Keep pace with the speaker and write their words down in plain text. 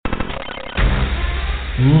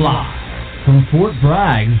Live from Fort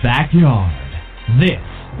Bragg's backyard, this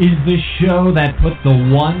is the show that put the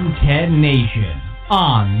 110 Nation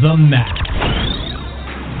on the map.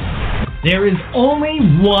 There is only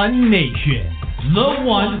one nation, the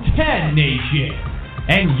 110 Nation,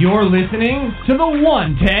 and you're listening to the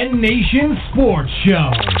 110 Nation Sports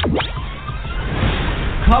Show.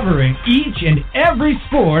 Covering each and every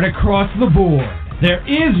sport across the board. There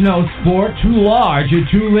is no sport too large or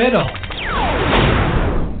too little.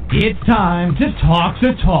 It's time to talk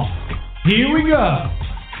the talk. Here we go.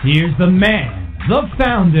 Here's the man, the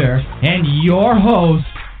founder, and your host,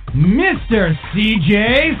 Mr.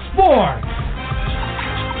 CJ Sports.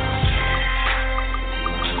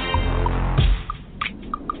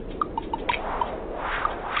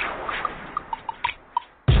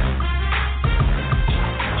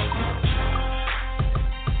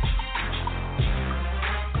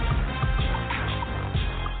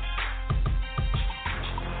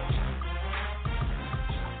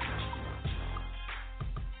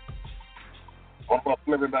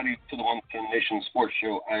 Welcome, everybody, to the 110 Nation Sports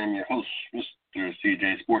Show. I am your host, Mr.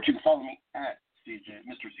 CJ Sports. You can follow me at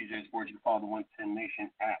Mr. CJ Sports. You can follow the 110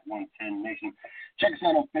 Nation at 110 Nation. Check us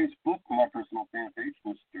out on Facebook, my personal fan page,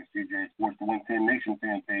 Mr. CJ Sports, the 110 Nation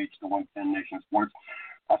fan page, the 110 Nation Sports.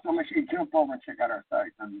 Also, make sure you jump over and check out our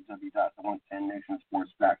site,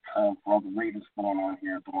 www.the110nationsports.com, for all the latest going on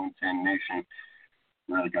here at the 110 Nation.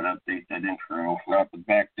 Really got to update that intro. Not the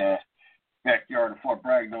backyard of Fort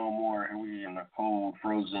Bragg no more, and we in a cold,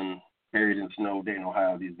 frozen, buried in snow Dayton,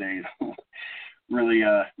 Ohio these days. Really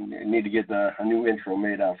need to get a new intro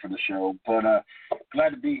made out for the show. But glad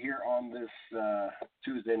to be here on this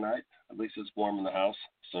Tuesday night. At least it's warm in the house,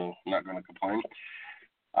 so I'm not going to complain.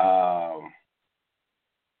 I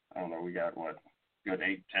don't know, we got, good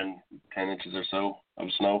 8, 10 inches or so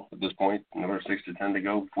of snow at this point. Another 6 to 10 to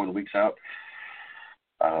go before the week's out.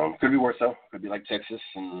 Could be worse, though. Could be like Texas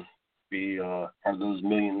and be part of those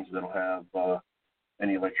millions that don't have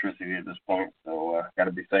any electricity at this point. So got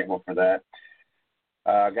to be thankful for that.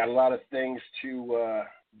 Got a lot of things to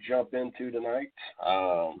jump into tonight.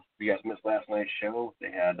 If you guys missed last night's show,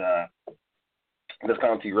 they had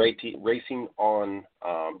Visconti Racing on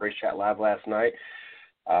Race Chat Live last night.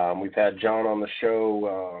 We've had John on the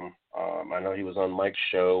show. I know he was on Mike's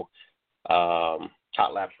show,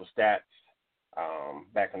 Hot Laps with Stats,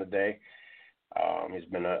 back in the day. He's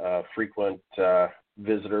been a frequent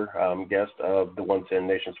visitor, guest of the 110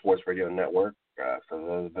 Nation Sports Radio Network.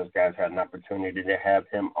 So those guys had an opportunity to have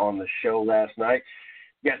him on the show last night.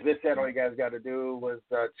 You guys missed that. All you guys got to do was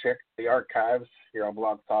check the archives here on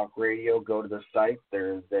Blog Talk Radio. Go to the site.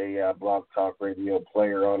 There's a Blog Talk Radio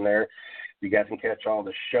player on there. You guys can catch all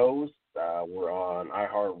the shows. We're on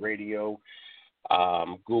iHeartRadio,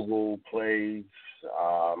 Google Play,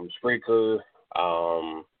 Spreaker,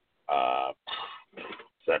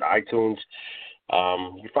 iTunes.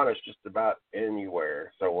 You can find us just about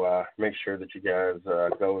anywhere. So make sure that you guys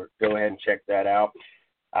go ahead and check that out.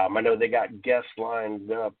 I know they got guests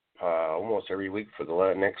lined up almost every week for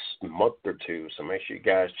the next month or two. So make sure you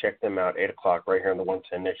guys check them out, 8 o'clock right here on the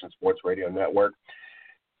 110 Nation Sports Radio Network.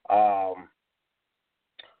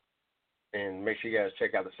 And make sure you guys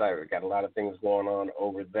check out the site. We've got a lot of things going on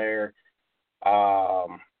over there. A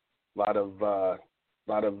lot of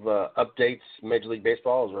updates. Major League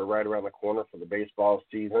Baseball, as we're right around the corner for the baseball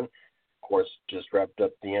season. Of course, just wrapped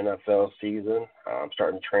up the NFL season.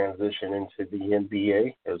 Starting to transition into the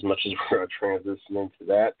NBA as much as we're going to transition into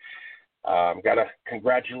that. Got to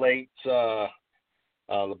congratulate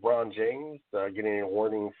LeBron James getting an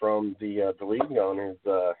awarding from the league on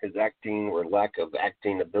his acting or lack of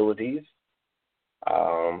acting abilities.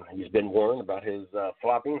 He's been warned about his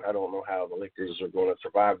flopping. I don't know how the Lakers are going to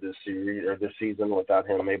survive this series or this season without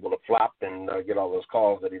him able to flop and get all those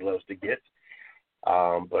calls that he loves to get.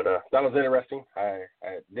 But that was interesting. I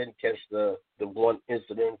didn't catch the one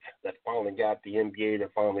incident that finally got the NBA to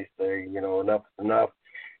finally say, enough is enough.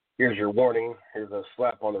 Here's your warning. Here's a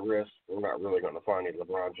slap on the wrist. We're not really going to find you,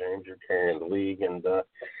 LeBron James. You're carrying the league, and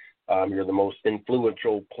you're the most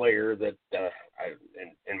influential player that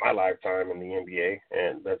in my lifetime in the NBA,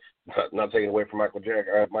 and that's not taking away from Michael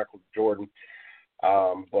Jordan.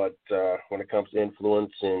 But when it comes to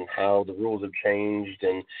influence and how the rules have changed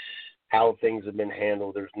and how things have been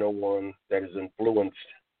handled, there's no one that has influenced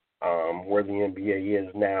where the NBA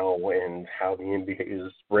is now and how the NBA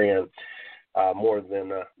is ran more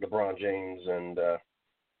than LeBron James. And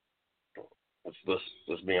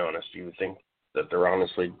let's be honest, you would think that they're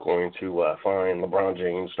honestly going to find LeBron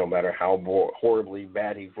James, no matter how horribly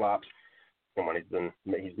bad he flops.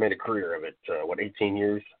 He's made a career of it. 18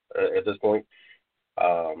 years at this point.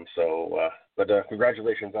 But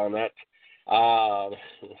congratulations on that. Uh,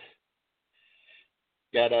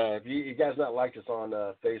 if you guys not liked us on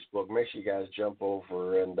Facebook, make sure you guys jump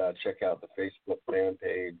over and check out the Facebook fan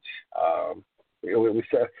page. We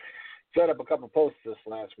set up a couple posts this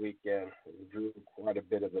last weekend. It drew quite a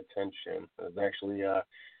bit of attention. There's actually, I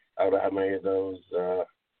don't know how many of those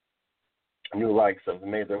new likes have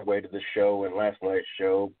made their way to the show and last night's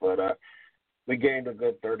show, but we gained a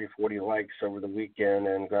good 30, 40 likes over the weekend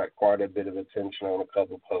and got quite a bit of attention on a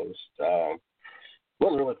couple posts.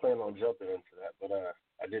 Wasn't really planning on jumping into that, but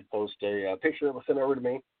I did post a picture that was sent over to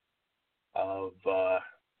me of,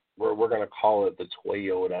 we're going to call it the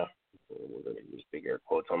Toyota. We're going to use big air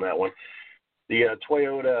quotes on that one. The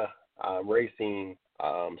Toyota racing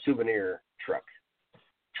souvenir truck,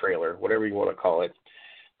 trailer, whatever you want to call it.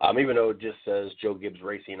 Even though it just says Joe Gibbs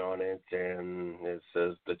Racing on it and it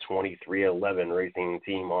says the 2311 racing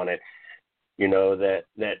team on it, you know, that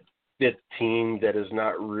fifth team that is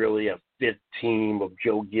not really a fifth team of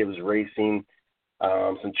Joe Gibbs Racing,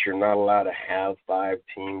 since you're not allowed to have 5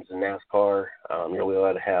 teams in NASCAR. You're only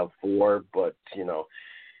allowed to have 4, but, you know,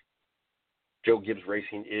 Joe Gibbs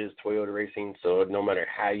Racing is Toyota Racing, so no matter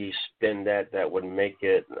how you spin that, that would make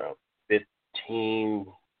it a fifth team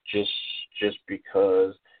just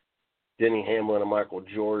because Denny Hamlin and Michael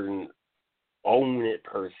Jordan own it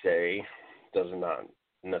per se does not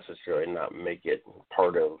necessarily not make it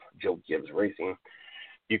part of Joe Gibbs Racing.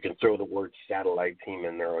 You can throw the word satellite team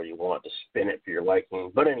in there all you want to spin it for your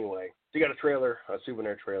liking. But anyway, so you got a trailer, a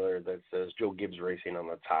souvenir trailer that says Joe Gibbs Racing on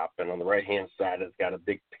the top, and on the right-hand side it's got a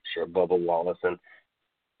big picture of Bubba Wallace. And,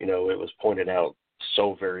 you know, it was pointed out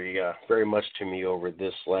so very much to me over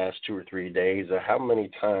this last 2 or 3 days how many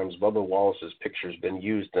times Bubba Wallace's picture's been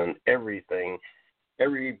used in everything,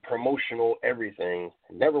 every promotional everything.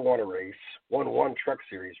 Never won a race, won one Truck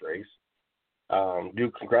Series race.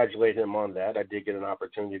 Do congratulate him on that. I did get an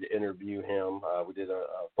opportunity to interview him. We did a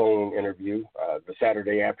phone interview the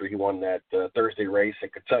Saturday after he won that Thursday race in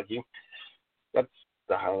Kentucky. That's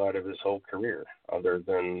the highlight of his whole career, other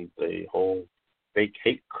than the whole fake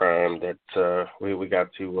hate crime that we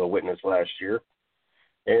got to witness last year.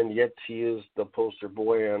 And yet he is the poster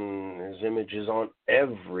boy, and his image is on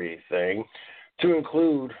everything, to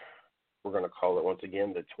include, we're going to call it once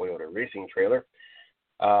again, the Toyota Racing trailer.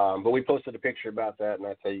 But we posted a picture about that, and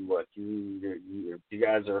I tell you what, you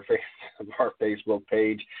guys are our Facebook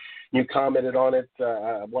page. You commented on it.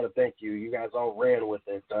 I want to thank you. You guys all ran with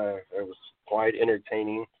it. It was quite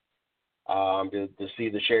entertaining to see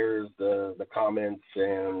the shares, the comments,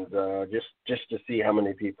 and just to see how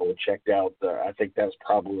many people checked out. I think that's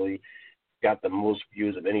probably got the most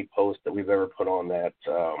views of any post that we've ever put on that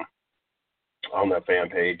fan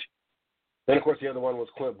page. Then, of course, the other one was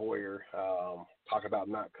Clint Boyer, talk about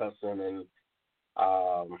not cussing, and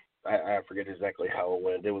I forget exactly how it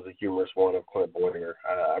went. It was a humorous one of Clint Boyer.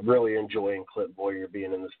 I'm really enjoying Clint Boyer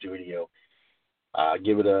being in the studio.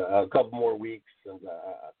 Give it a couple more weeks, and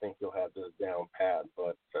I think he'll have this down pat,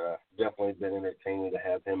 but definitely been entertaining to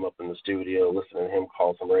have him up in the studio, listening to him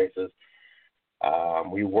call some races.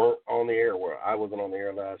 We weren't on the air. I wasn't on the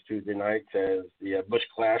air last Tuesday night as the Busch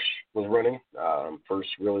Clash was running. The first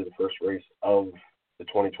race of the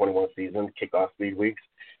 2021 season, kickoff speed weeks.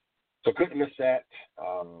 So couldn't miss that.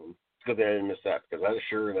 Good that I didn't miss that, because I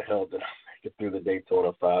sure the hell did not make it through the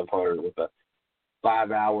Daytona 500 with a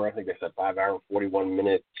 5-hour, I think they said 5-hour,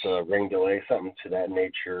 41-minute ring delay, something to that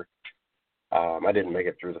nature. I didn't make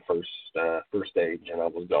it through the first stage, and I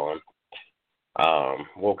was gone.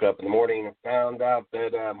 Woke up in the morning and found out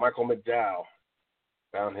that Michael McDowell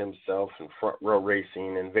found himself in front row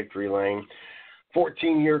racing in victory lane.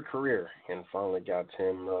 14-year career, and finally got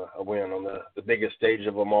him a win on the biggest stage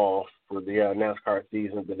of them all for the NASCAR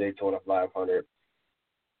season, the Daytona 500.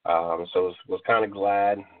 So was kind of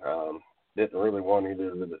glad. Didn't really want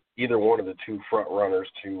either one of the two front runners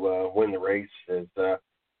to win the race, as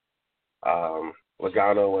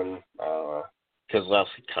Logano and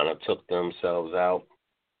Keselowski kind of took themselves out.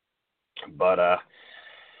 But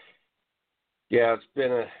yeah, it's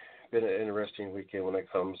been an interesting weekend when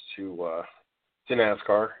it comes to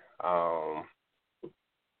NASCAR. A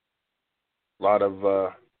lot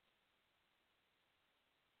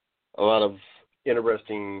of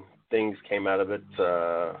interesting things came out of it.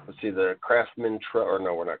 Let's see, the Craftsman truck, or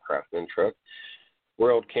no, we're not Craftsman truck.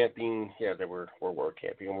 World Camping, yeah, they were World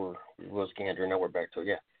Camping. Was Gander, now we're back to it.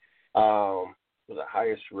 Yeah, was the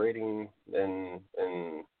highest rating in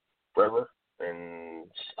forever, and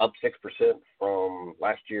up 6% from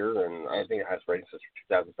last year, and I think the highest rating since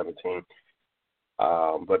 2017.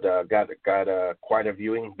 But got quite a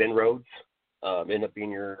viewing. Ben Rhodes ended up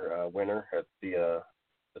being your winner at the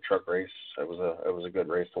truck race. It was a good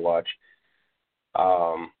race to watch.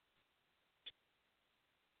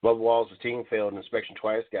 Bubba Wallace' team failed inspection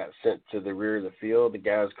twice, got sent to the rear of the field. The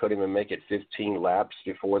guys couldn't even make it 15 laps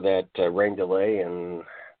before that rain delay, and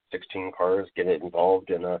 16 cars get involved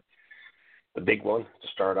in the big one to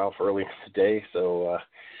start off early today. So,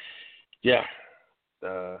 the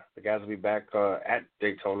guys will be back at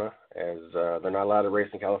Daytona, as they're not allowed to race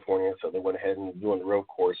in California, so they went ahead and doing the road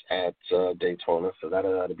course at Daytona. So that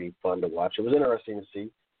ought to be fun to watch. It was interesting to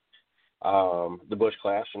see the Busch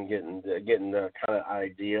Clash and getting the kind of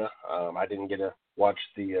idea. I didn't get to watch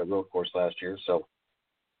the road course last year, so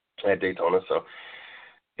at Daytona. So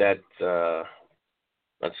that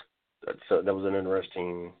was an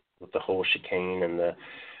interesting, with the whole chicane and the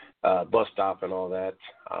bus stop and all that.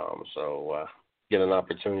 Get an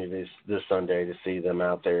opportunity this Sunday to see them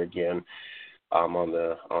out there again on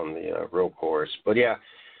the road course. But yeah.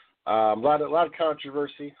 A lot of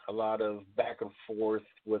controversy, a lot of back and forth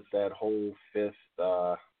with that whole fifth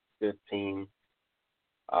team.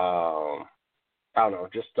 I don't know,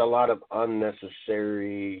 just a lot of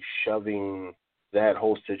unnecessary shoving that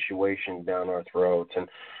whole situation down our throats, and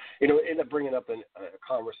end up bringing up a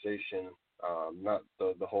conversation. Not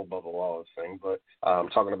the whole Bubba Wallace thing, but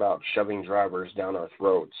talking about shoving drivers down our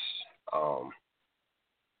throats.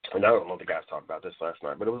 And I don't know if the guys talked about this last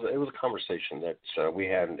night, but it was a conversation that we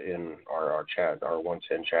had in our chat, our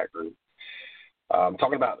 110 chat group,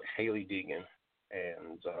 talking about Hailie Deegan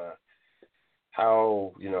and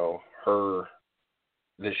how her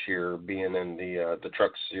this year being in the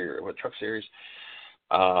truck series,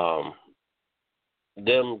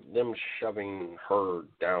 them shoving her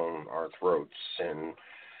down our throats and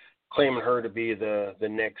claiming her to be the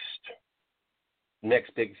next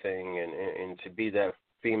big thing and to be that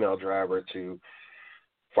female driver to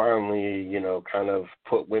finally, kind of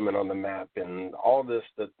put women on the map, and all this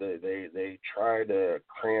that they try to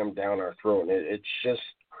cram down our throat. And it's just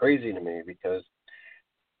crazy to me because,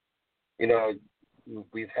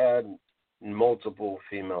 we've had multiple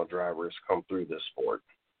female drivers come through this sport.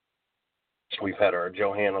 We've had our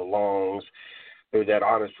Johanna Longs, who that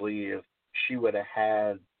honestly, if she would have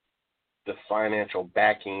had the financial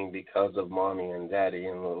backing because of mommy and daddy,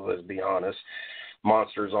 and let's be honest,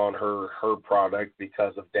 monsters on her product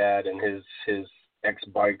because of dad and his X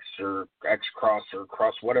bikes or X cross or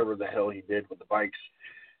cross, whatever the hell he did with the bikes.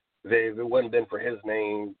 If it wouldn't been for his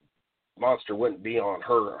name, Monster wouldn't be on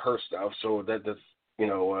her stuff. So that's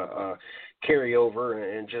carry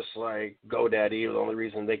over, and just like GoDaddy, the only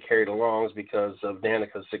reason they carried along is because of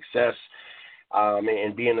Danica's success.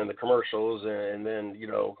 And being in the commercials, and then,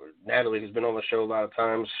 Natalie, who's been on the show a lot of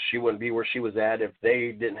times, she wouldn't be where she was at if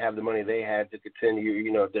they didn't have the money they had to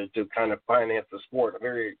continue, to kind of finance the sport, a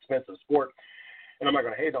very expensive sport. And I'm not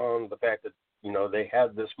going to hate on the fact that, they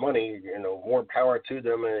had this money, more power to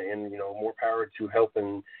them, and more power to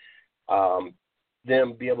helping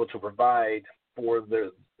them be able to provide for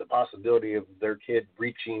the possibility of their kid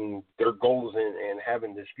reaching their goals and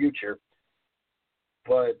having this future.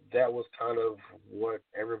 But that was kind of what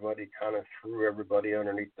everybody kind of threw everybody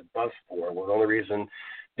underneath the bus for. Well, the only reason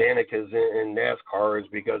Danica's in NASCAR is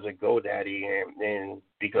because of GoDaddy and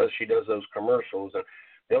because she does those commercials. And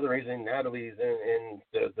the other reason Natalie's in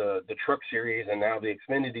the truck series and now the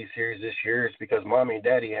Xfinity series this year is because mommy and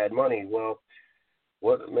daddy had money. Well,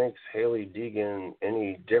 what makes Hailie Deegan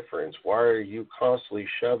any difference? Why are you constantly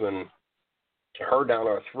shoving her down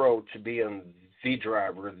our throat to be the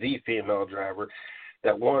driver, the female driver,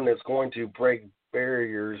 that one is going to break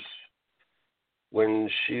barriers when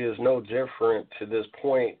she is no different to this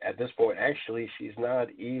point? At this point, actually, she's not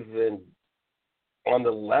even on the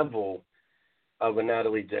level of a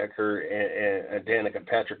Natalie Decker and Danica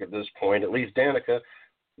Patrick at this point. At least Danica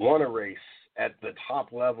won a race at the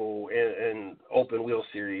top level in open wheel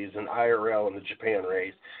series and IRL in the Japan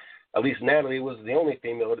race. At least Natalie was the only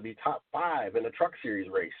female to be top 5 in a truck series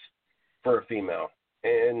race for a female.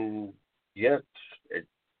 And yet,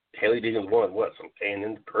 Hailie Deegan's won, some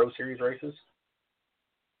K&N Pro Series races?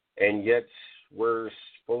 And yet, we're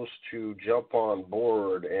supposed to jump on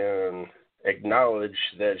board and acknowledge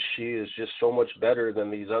that she is just so much better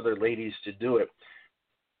than these other ladies to do it.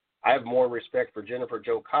 I have more respect for Jennifer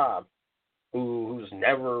Jo Cobb, who's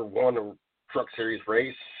never won a truck series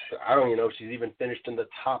race. I don't even know if she's even finished in the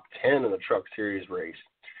top 10 in the truck series race.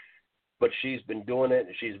 But she's been doing it,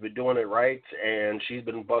 and she's been doing it right, and she's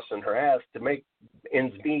been busting her ass to make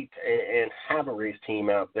ends meet and have a race team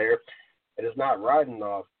out there. And it's not riding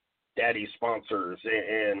off daddy sponsors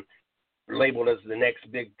and labeled as the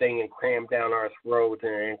next big thing and crammed down our throat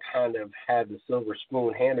and kind of had the silver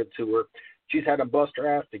spoon handed to her. she's had to bust her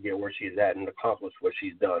ass to get where she's at and accomplish what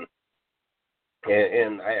she's done.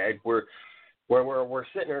 And we're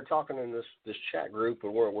sitting there talking in this chat group,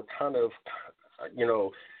 and we're kind of, you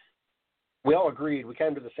know, we all agreed, we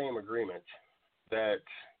came to the same agreement that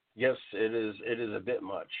yes, it is a bit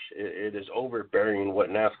much. It is overbearing what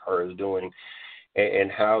NASCAR is doing,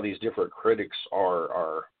 and how these different critics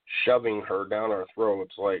are shoving her down our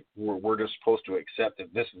throats. Like we're just supposed to accept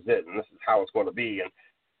that this is it and this is how it's going to be, and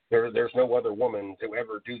there's no other woman to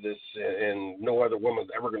ever do this, and no other woman's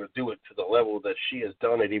ever going to do it to the level that she has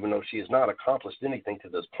done it, even though she has not accomplished anything to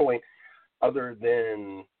this point, other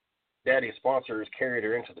than Daddy's sponsors carried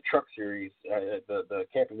her into the Truck Series, the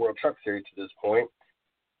Camping World Truck Series to this point.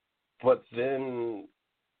 But then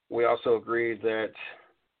we also agreed that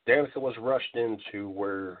Danica was rushed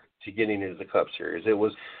to getting into the Cup Series. It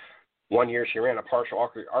was 1 year she ran a partial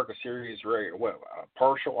ARCA Series,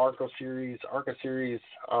 ARCA Series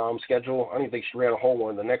schedule. I don't even think she ran a whole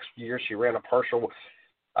one. The next year she ran a partial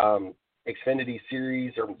Xfinity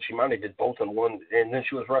Series, or she might have did both in one, and then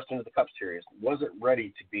she was rushed into the Cup Series. Wasn't ready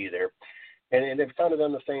to be there. And they've kind of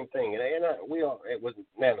done the same thing. And it was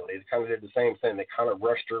Natalie. They kind of did the same thing. They kind of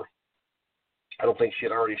rushed her. I don't think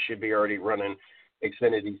should be already running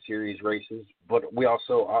Xfinity Series races, but we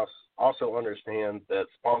also understand that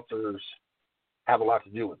sponsors have a lot to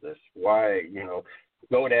do with this. Why,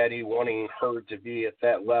 GoDaddy wanting her to be at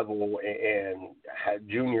that level, and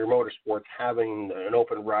Junior Motorsports having an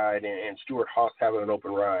open ride, and Stuart Haas having an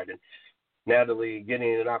open ride, and Natalie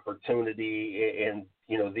getting an opportunity, and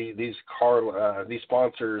these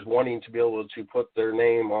sponsors wanting to be able to put their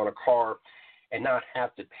name on a car and not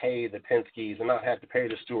have to pay the Penske's and not have to pay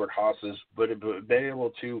the Stuart Haas's, but be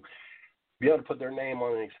able to put their name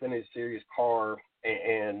on an Xfinity Series car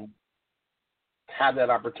and have that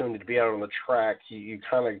opportunity to be out on the track. You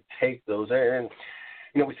kind of take those, and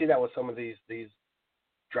we see that with some of these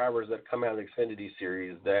drivers that come out of the Xfinity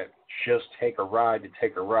Series that just take a ride to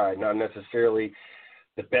take a ride, not necessarily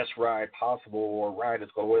the best ride possible or a ride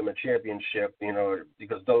that's going to win them a championship,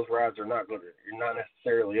 because those rides are not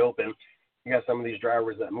necessarily open. You got some of these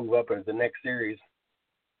drivers that move up into the next series,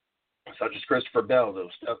 such as Christopher Bell, that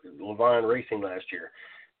was stuck at Levine Racing last year.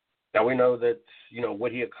 Now, we know that,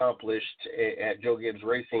 what he accomplished at Joe Gibbs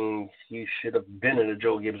Racing, he should have been in a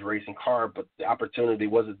Joe Gibbs Racing car, but the opportunity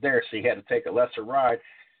wasn't there, so he had to take a lesser ride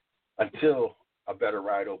until a better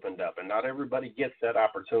ride opened up. And not everybody gets that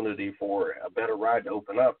opportunity for a better ride to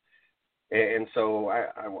open up. And so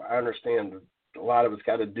I understand a lot of it's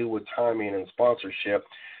got to do with timing and sponsorship.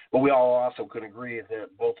 But we all also could agree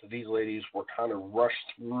that both of these ladies were kind of rushed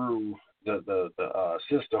through the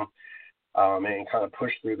system and kind of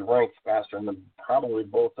pushed through the ranks faster than probably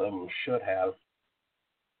both of them should have.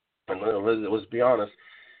 And let's be honest,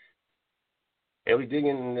 Ellie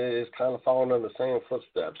Diggin is kind of following in the same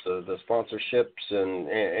footsteps. The sponsorships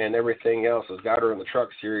and everything else has got her in the Truck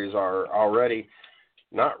Series are already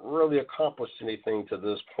not really accomplished anything to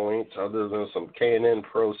this point other than some K&N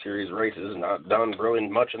Pro Series races, not done really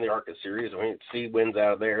much in the ARCA Series. I mean, see wins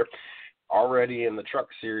out of there already in the Truck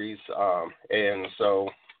Series. And so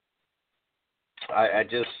I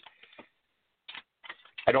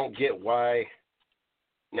don't get why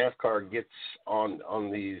NASCAR gets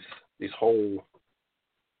on these whole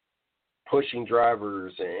pushing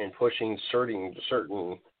drivers and pushing certain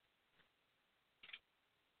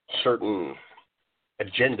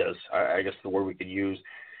agendas, I guess the word we could use,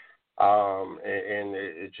 and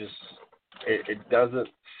it doesn't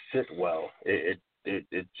sit well.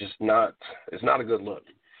 It's not a good look,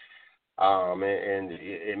 and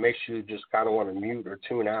it makes you just kind of want to mute or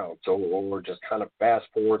tune out, or just kind of fast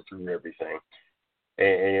forward through everything. And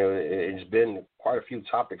it's been quite a few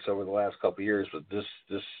topics over the last couple of years, but this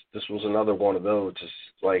was another one of those. Just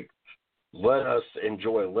like, let us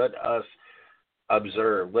enjoy, let us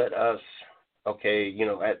observe, let us. Okay,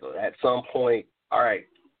 at some point, all right,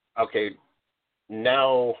 okay,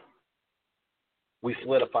 now we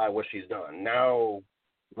solidify what she's done. Now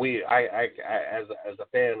I as a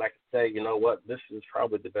fan, I can say, you know what, this is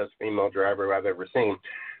probably the best female driver I've ever seen,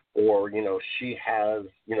 or she has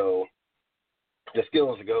the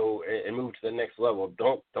skills to go and move to the next level.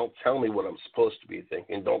 Don't tell me what I'm supposed to be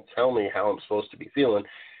thinking. Don't tell me how I'm supposed to be feeling.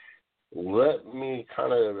 Let me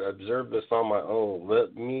kind of observe this on my own.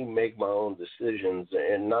 Let me make my own decisions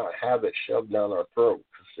and not have it shoved down our throat.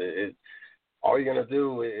 Because all you're going to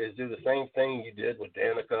do is do the same thing you did with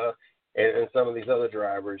Danica and some of these other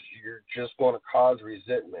drivers. You're just going to cause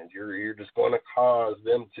resentment. You're just going to cause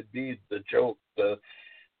them to be the joke, the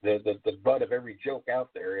butt of every joke out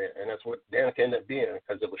there. And that's what Danica ended up being,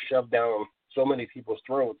 because it was shoved down so many people's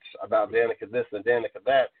throats about Danica this and Danica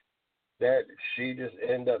that that she just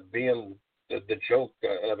ended up being the joke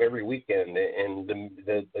of every weekend, and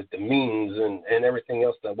the memes and everything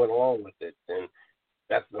else that went along with it. And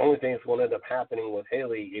that's the only thing that's going to end up happening with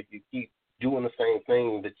Haley if you keep doing the same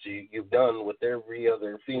thing that you've done with every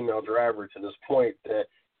other female driver to this point that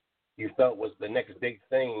you felt was the next big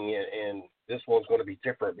thing, and this one's going to be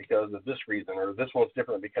different because of this reason, or this one's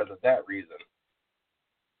different because of that reason.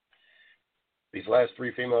 These last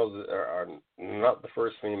three females are not the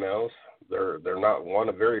first females. They're not one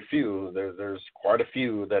of very few. There's quite a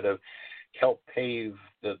few that have helped pave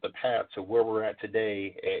the path to where we're at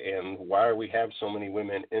today, and why we have so many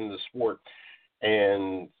women in the sport,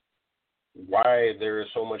 and why there is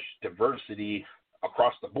so much diversity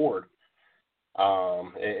across the board.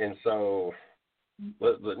 And so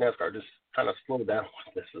let NASCAR just kind of slow down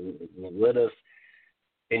with this and let us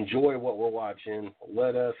enjoy what we're watching.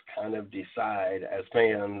 Let us kind of decide as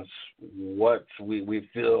fans what we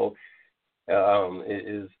feel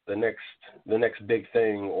is the next big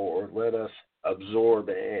thing, or let us absorb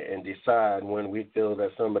and decide when we feel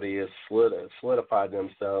that somebody has solidified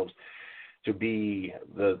themselves to be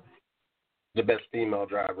the best female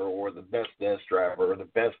driver, or the best this driver, or the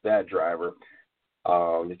best that driver.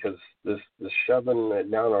 Because this shoving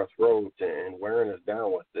it down our throat and wearing us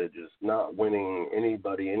down with it, just not winning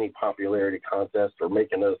anybody any popularity contest or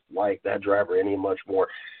making us like that driver any much more.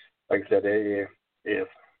 Like I said, if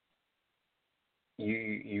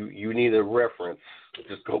you need a reference,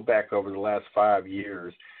 just go back over the last 5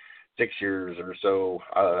 years, 6 years or so,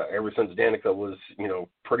 ever since Danica was,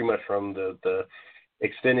 pretty much from the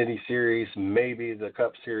Xfinity Series, maybe the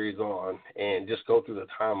Cup Series on, and just go through the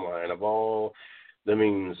timeline of all the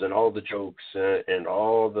memes and all the jokes and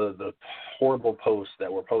all the horrible posts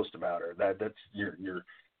that were posted about her. That's your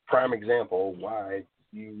prime example why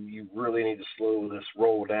you really need to slow this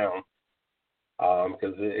roll down,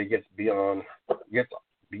 because it gets beyond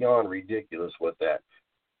ridiculous with that.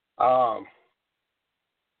 I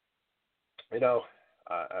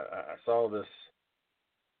saw this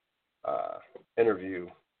interview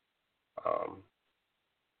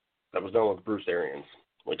that was done with Bruce Arians.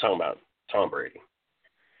 We're talking about Tom Brady.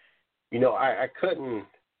 I couldn't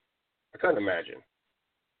imagine,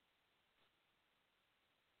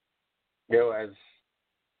 as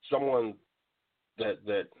someone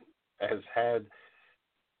that has had,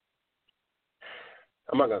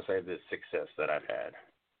 I'm not going to say the success that I've had,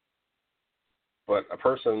 but a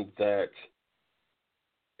person that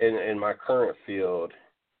in my current field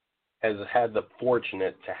has had the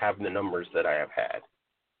fortunate to have the numbers that I have had.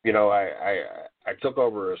 I took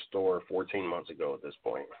over a store 14 months ago at this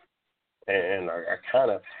point, and I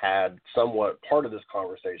kind of had somewhat part of this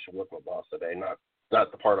conversation with my boss today,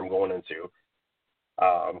 not the part I'm going into,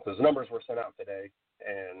 because the numbers were sent out today,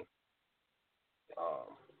 and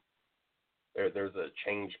there's a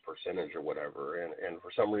change percentage or whatever, and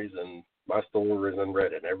for some reason my store is in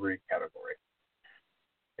red in every category,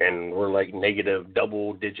 and we're like negative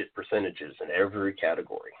double-digit percentages in every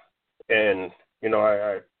category, and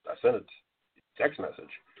I sent a text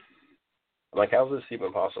message. I'm like, how's this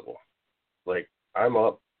even possible? Like, I'm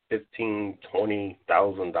up $15,000,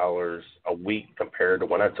 $20,000 a week compared to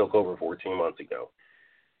when I took over 14 months ago.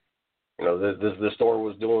 The store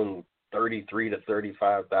was doing $33,000 to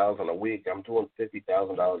 $35,000 a week. I'm doing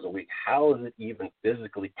 $50,000 a week. How is it even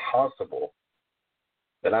physically possible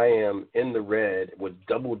that I am in the red with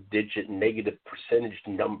double-digit negative percentage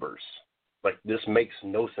numbers? Like, this makes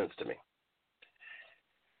no sense to me.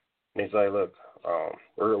 And he's like, look,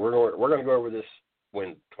 we're going to go over this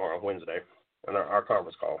tomorrow, Wednesday, in our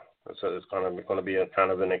conference call. So it's going to be a kind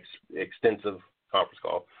of an extensive conference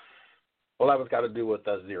call. Well, that was got to do with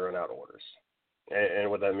us zeroing out orders. And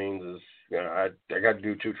what that means is, I got to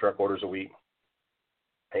do 2 truck orders a week.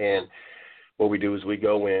 And what we do is we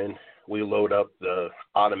go in, we load up the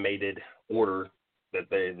automated order that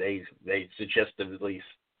they suggestively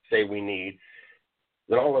say we need.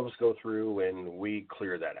 Then all of us go through and we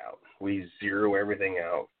clear that out. We zero everything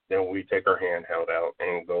out. Then we take our handheld out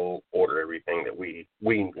and go order everything that we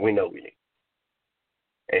know we need.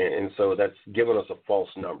 And so that's given us a false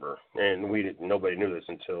number. And nobody knew this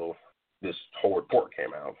until this whole report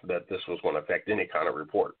came out, that this was going to affect any kind of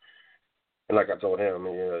report. And like I told him,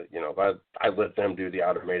 if I let them do the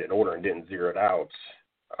automated order and didn't zero it out,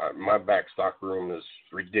 my back stock room is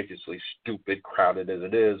ridiculously stupid, crowded as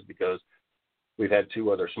it is, because we've had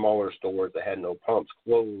 2 other smaller stores that had no pumps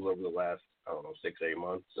close over the last, 6-8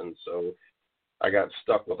 months. And so I got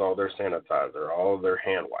stuck with all their sanitizer, all their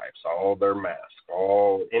hand wipes, all their masks,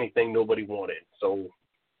 anything nobody wanted. So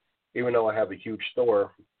even though I have a huge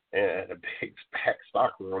store and a big back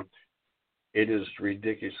stock room, it is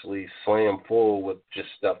ridiculously slam full with just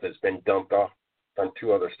stuff that's been dumped off from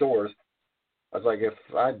 2 other stores. I was like, if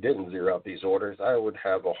I didn't zero out these orders, I would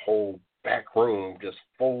have a whole back room just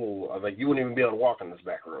full of, like, you wouldn't even be able to walk in this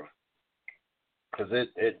back room. Because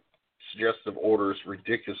it suggests of orders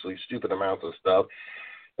ridiculously stupid amounts of stuff.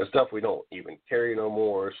 The stuff we don't even carry no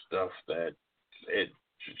more, stuff that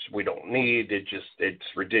we don't need. It's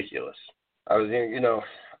ridiculous. I was,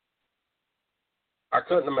 I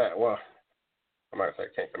couldn't imagine. Well, I'm not gonna say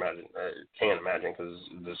I can't imagine. I can't imagine because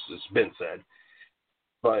this has been said.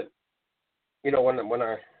 But when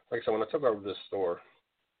I like I said, when I took over this store,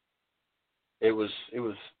 it was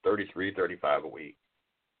 33, 35 a week.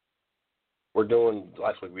 We're doing,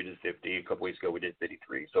 last week we did 50. A couple weeks ago we did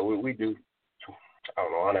 53. So we do, I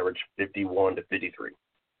don't know, on average 51 to 53.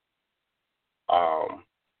 I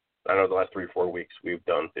know the last 3 or 4 weeks we've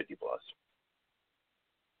done 50 plus.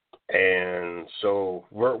 And so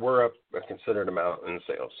we're up a considerable amount in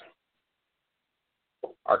sales.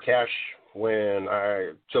 Our cash, when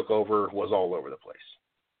I took over, was all over the place.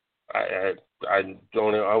 I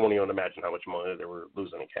won't even imagine how much money they were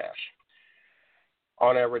losing in cash.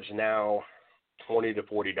 On average now, $20 to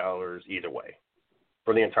 $40 either way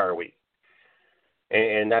for the entire week.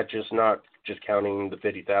 And that's just not just counting the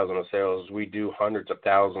 50,000 of sales. We do hundreds of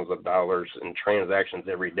thousands of dollars in transactions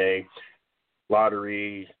every day.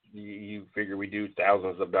 Lottery, you figure we do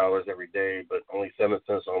thousands of dollars every day, but only 7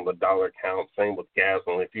 cents on the dollar count. Same with gas,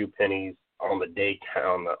 only a few pennies on the day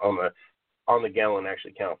count, on the gallon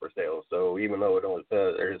actually count for sales. So even though it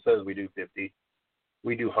says we do 50,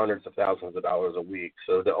 we do hundreds of thousands of dollars a week.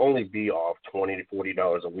 So to only be off $20 to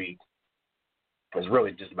 $40 a week is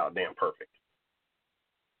really just about damn perfect.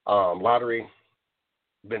 Lottery,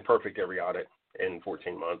 been perfect every audit in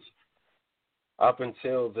 14 months. Up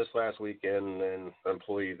until this last weekend, an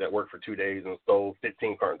employee that worked for 2 days and stole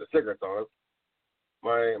 15 cartons of cigarettes on us,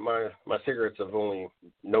 my cigarettes have only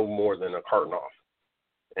no more than a carton off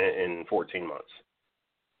in 14 months.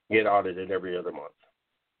 Get audited every other month.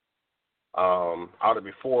 Audit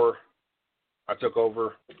before I took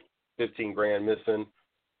over, 15 grand missing.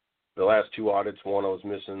 The last 2 audits, one I was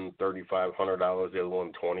missing $3,500, the other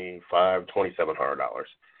one $2,700.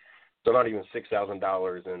 So not even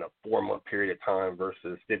 $6,000 in a 4-month period of time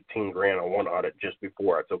versus 15 grand on one audit just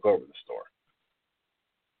before I took over the store.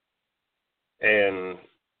 And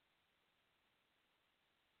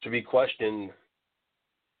to be questioned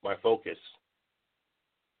my focus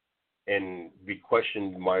and be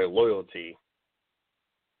questioned my loyalty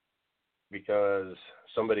because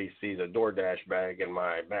somebody sees a DoorDash bag in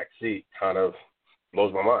my back seat kind of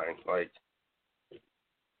blows my mind. Like,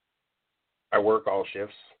 I work all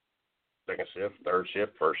shifts, second shift, third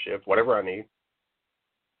shift, first shift, whatever I need.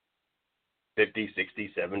 50,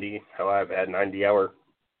 60, 70, hell, I've had 90-hour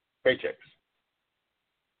paychecks.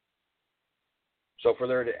 So for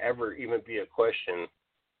there to ever even be a question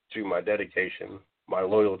to my dedication, my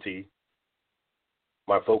loyalty,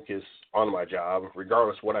 my focus on my job,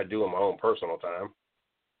 regardless of what I do in my own personal time,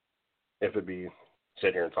 if it be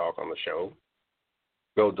sit here and talk on the show,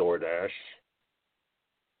 go DoorDash,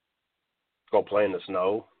 go play in the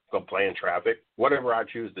snow, go play in traffic, whatever I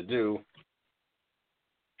choose to do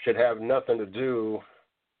should have nothing to do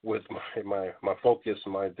with my focus,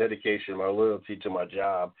 my dedication, my loyalty to my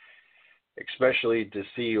job, especially to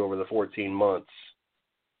see over the 14 months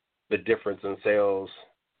the difference in sales,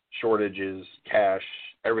 shortages, cash,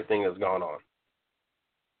 everything that's gone on.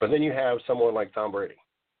 But then you have someone like Tom Brady.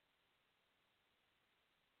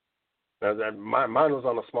 Now, mine was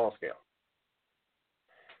on a small scale.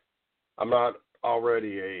 I'm not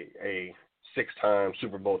already a 6-time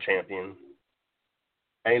Super Bowl champion.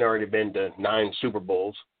 I ain't already been to 9 Super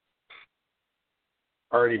Bowls.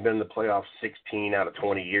 Already been to the playoffs 16 out of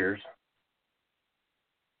 20 years.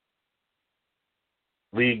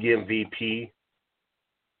 League MVP.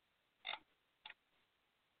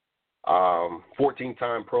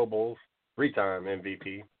 14-time Pro Bowls, 3-time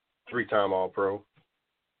MVP, 3-time All-Pro,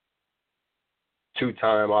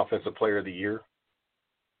 2-time Offensive Player of the Year,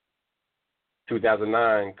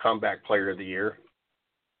 2009 Comeback Player of the Year.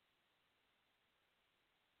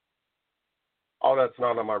 All that's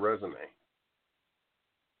not on my resume.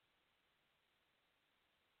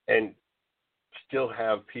 And still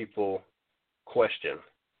have people question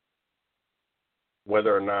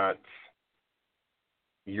whether or not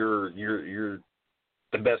you're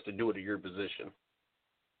the best to do it at your position,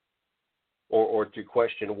 or to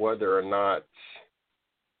question whether or not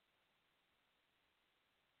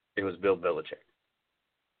it was Bill Belichick.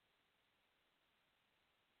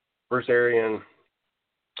 Bruce Arians,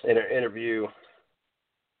 in an interview,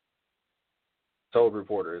 told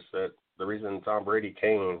reporters that the reason Tom Brady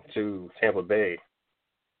came to Tampa Bay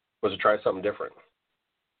was to try something different.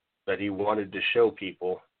 That he wanted to show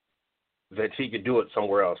people that he could do it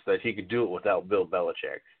somewhere else, that he could do it without Bill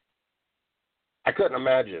Belichick. I couldn't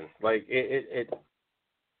imagine. Like, it's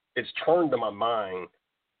turned to my mind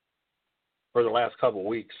for the last couple of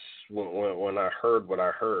weeks when I heard what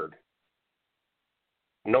I heard,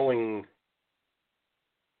 knowing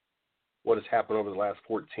what has happened over the last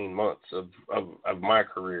 14 months of my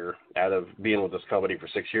career out of being with this company for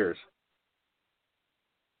 6 years.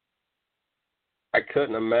 I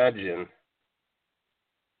couldn't imagine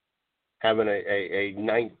having a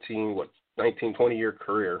 20-year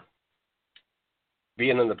career,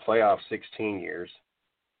 being in the playoffs 16 years,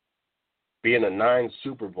 being in 9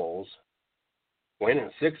 Super Bowls,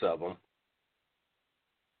 winning 6 of them,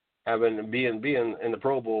 being in the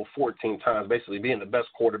Pro Bowl 14 times, basically being the best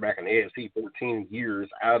quarterback in the AFC 14 years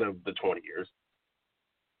out of the 20 years,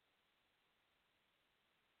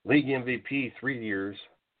 league MVP 3 years,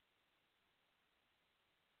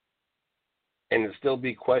 and to still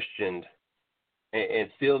be questioned and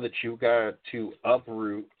feel that you got to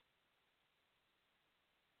uproot,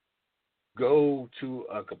 go to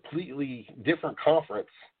a completely different conference,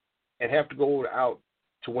 and have to go out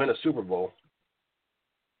to win a Super Bowl,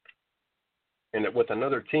 and with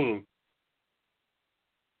another team,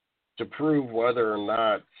 to prove whether or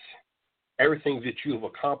not everything that you've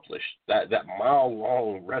accomplished, that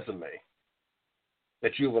mile-long resume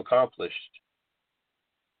that you've accomplished,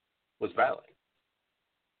 was valid.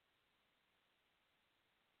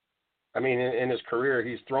 I mean, in his career,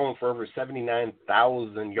 he's thrown for over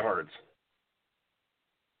 79,000 yards,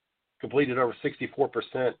 completed over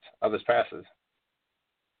 64% of his passes,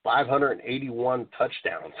 581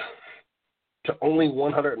 touchdowns, to only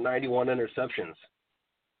 191 interceptions.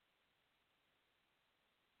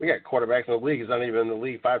 We got quarterbacks in the league who's not even in the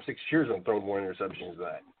league 5-6 years and thrown more interceptions than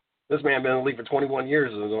that. This man been in the league for 21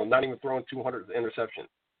 years and not even throwing 200 interceptions.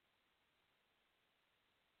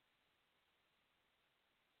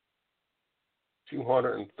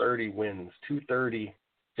 $230 wins, 230,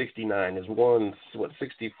 69 is one. What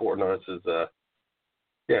 64? No, this is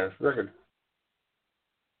it's record.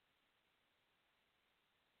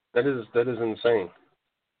 That is insane.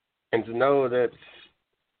 And to know that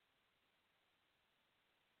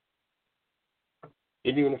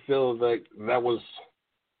it even feels like that was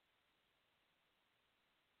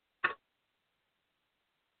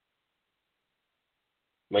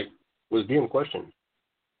being questioned.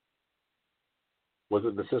 Was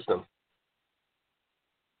it the system?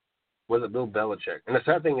 Was it Bill Belichick? And the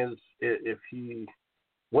sad thing is, if he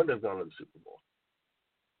wouldn't have gone to the Super Bowl,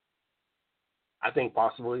 I think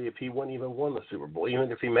possibly if he wouldn't even won the Super Bowl, even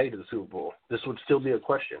if he made it to the Super Bowl, this would still be a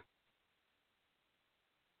question.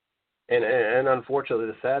 And unfortunately,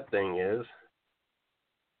 the sad thing is,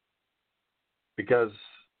 because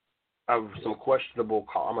of some questionable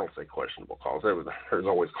calls, I'm not going to say questionable calls, there's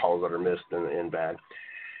always calls that are missed and bad.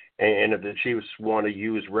 And if the Chiefs want to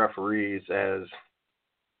use referees as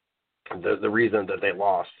the reason that they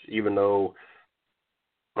lost, even though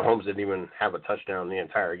Mahomes didn't even have a touchdown the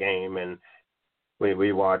entire game, and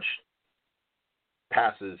we watched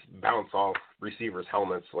passes bounce off receivers'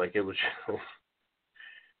 helmets, like it was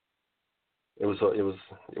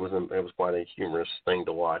quite a humorous thing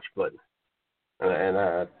to watch. But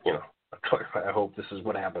I hope this is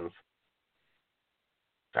what happens.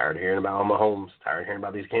 Tired of hearing about Mahomes. Tired of hearing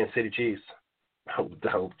about these Kansas City Chiefs. I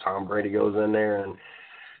hope Tom Brady goes in there, and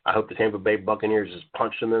I hope the Tampa Bay Buccaneers just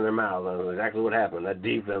punch them in their mouth. That's exactly what happened. That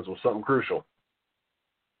defense was something crucial.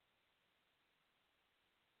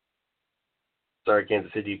 Sorry,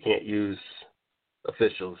 Kansas City, you can't use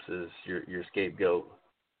officials as your scapegoat,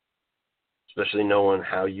 especially knowing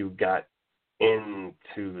how you got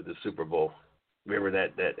into the Super Bowl. Remember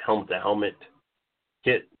that helmet-to-helmet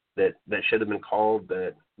hit that should have been called,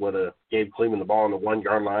 that would have gave Cleveland the ball on the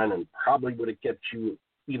 1-yard line and probably would have kept you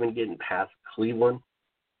even getting past Cleveland.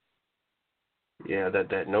 Yeah,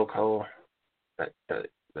 that no call that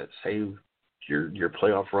saved your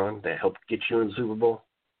playoff run, that helped get you in the Super Bowl.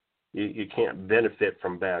 You can't benefit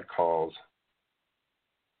from bad calls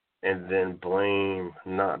and then blame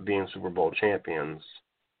not being Super Bowl champions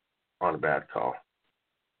on a bad call.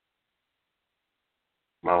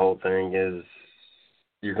 My whole thing is,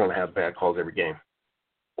 you're going to have bad calls every game.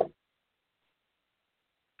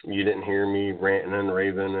 You didn't hear me ranting and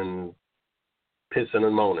raving and pissing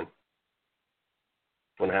and moaning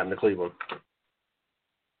when it happened to Cleveland.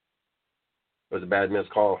 It was a bad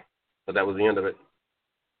missed call, but that was the end of it.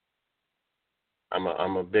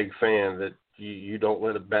 I'm a big fan that you don't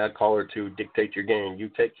let a bad call or two dictate your game. You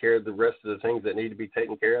take care of the rest of the things that need to be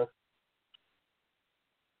taken care of,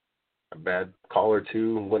 A bad call or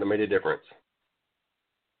two wouldn't have made a difference.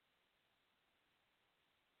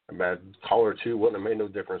 A bad call or two wouldn't have made no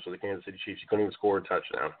difference for the Kansas City Chiefs. You couldn't even score a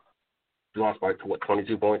touchdown. You lost by,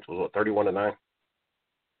 22 points? Was it 31-9?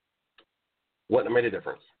 Wouldn't have made a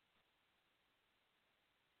difference.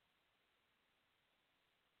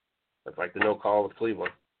 It's like the no call with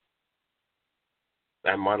Cleveland.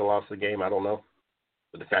 That might have lost the game, I don't know.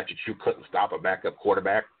 But the fact that you couldn't stop a backup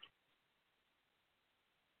quarterback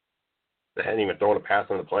that hadn't even thrown a pass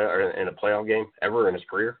in a playoff game ever in his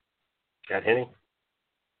career, Chad Henne,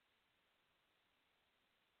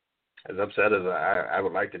 as upset as I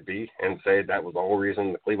would like to be and say that was the whole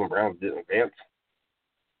reason the Cleveland Browns didn't advance.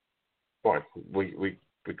 Fine, we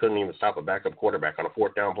couldn't even stop a backup quarterback on a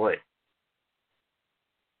fourth down play.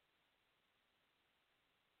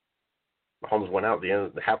 Mahomes went out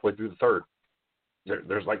halfway through the third.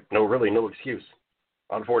 There's like no excuse.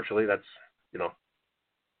 Unfortunately, that's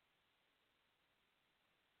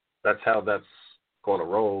that's how that's going to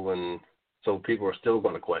roll, and so people are still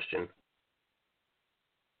going to question.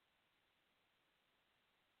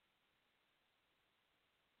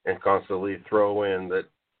 And constantly throw in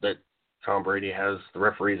that Tom Brady has the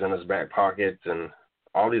referees in his back pocket and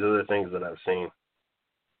all these other things that I've seen.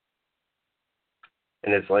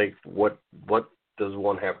 And it's like, what does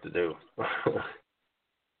one have to do?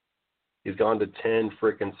 He's gone to 10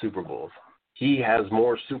 freaking Super Bowls. He has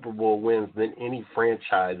more Super Bowl wins than any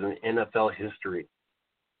franchise in NFL history.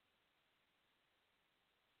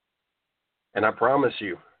 And I promise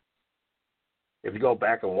you, if you go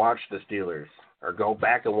back and watch the Steelers or go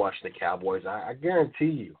back and watch the Cowboys, I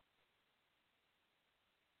guarantee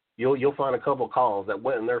you'll find a couple calls that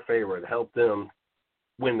went in their favor to help them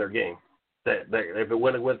win their game. That if it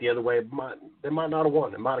went the other way, they might not have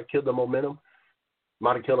won. It might have killed the momentum,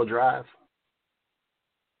 might have killed a drive.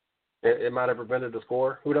 It might have prevented the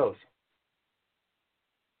score. Who knows?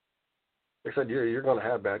 They said you're going to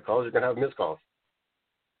have bad calls. You're going to have missed calls.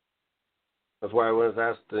 That's why I was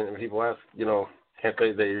asked, and people ask, can't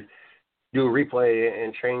they do a replay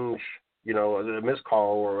and change, the missed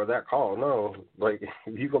call or that call? No. Like,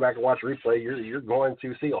 if you go back and watch a replay, you're going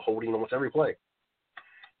to see a holding almost every play.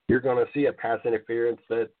 You're going to see a pass interference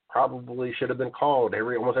that probably should have been called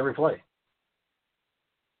almost every play.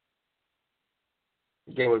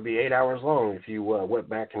 The game would be 8 hours long if you went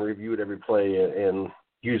back and reviewed every play and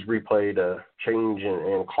used replay to change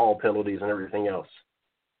and call penalties and everything else.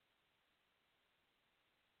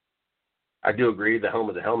 I do agree the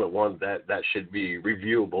helmet-to-helmet one, that should be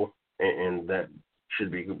reviewable and that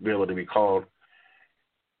should be able to be called.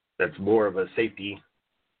 That's more of a safety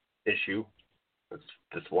issue.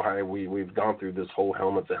 That's why we've gone through this whole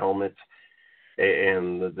helmet-to-helmet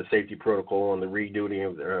and the safety protocol and the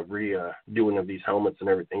redoing of these helmets and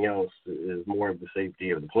everything else is more of the safety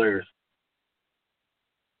of the players.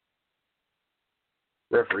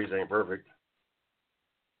 Referees ain't perfect.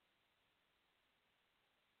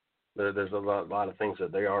 There's a lot of things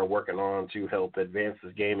that they are working on to help advance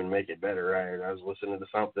this game and make it better. I was listening to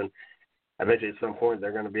something. I bet you at some point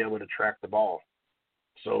they're going to be able to track the ball.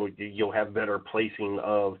 So you'll have better placing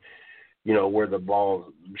of, where the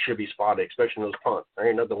ball should be spotted, especially in those punts. There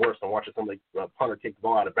ain't nothing worse than watching somebody, a punter, kick the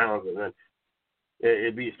ball out of bounds, and then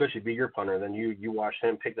especially be your punter. Then you watch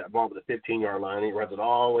him pick that ball to the 15-yard line, and he runs it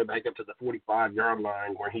all the way back up to the 45-yard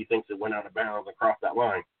line where he thinks it went out of bounds and crossed that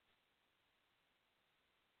line.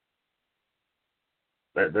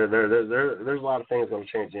 There's a lot of things going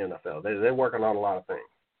to change in the NFL. They're working on a lot of things.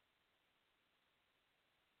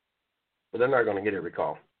 But they're not going to get it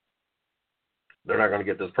recalled. They're not going to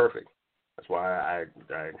get this perfect. That's why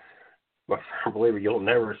I'm a firm believer you'll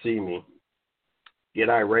never see me get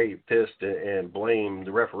irate, pissed, and blame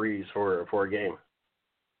the referees for a game.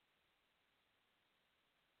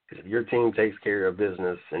 Because if your team takes care of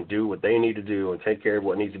business and do what they need to do and take care of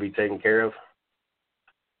what needs to be taken care of,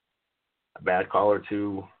 a bad call or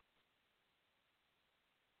two,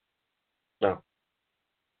 no.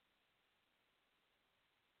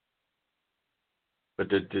 But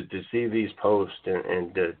to see these posts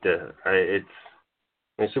and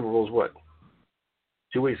Super Bowl's what?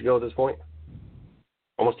 2 weeks ago at this point?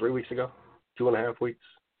 Almost 3 weeks ago? 2.5 weeks?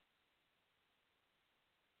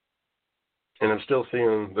 And I'm still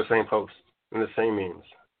seeing the same posts and the same memes.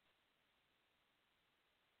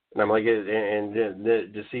 And I'm like, and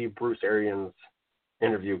to see Bruce Arians'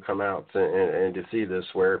 interview come out and to see this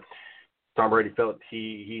where Tom Brady felt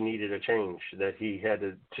he needed a change, that he had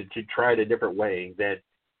to try it a different way, that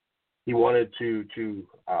he wanted to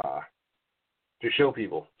show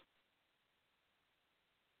people.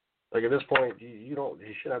 Like at this point, you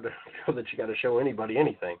shouldn't have to feel that you got to show anybody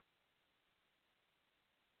anything.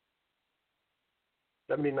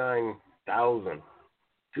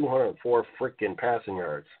 79,204 freaking passing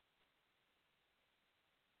yards.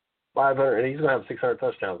 500, and he's going to have 600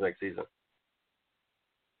 touchdowns next season.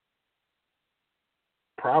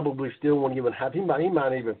 Probably still won't even have, he might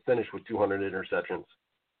even finish with 200 interceptions.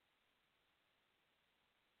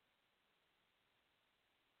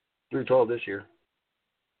 312 this year.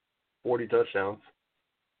 40 touchdowns.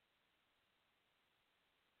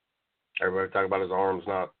 Everybody talk about his arms,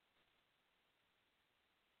 not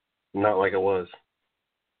like it was.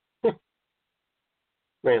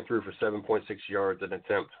 Man threw for 7.6 yards an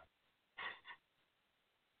attempt.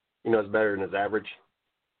 You know, it's better than his average.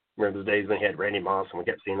 Remember the days when he had Randy Moss and we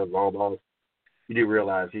kept seeing those long balls? You do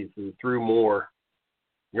realize he threw more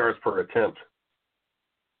yards per attempt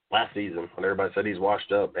last season when everybody said he's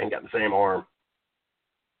washed up and got the same arm.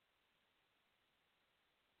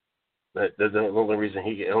 That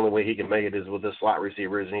the only way he can make it is with the slot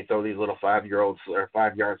receivers, and he throw these little 5-yard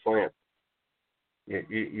slants.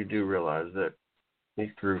 You do realize that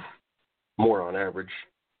he threw more on average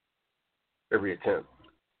every attempt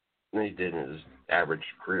than he did in his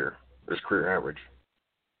career average.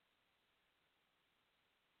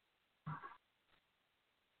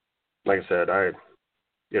 Like I said, I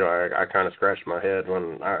kind of scratched my head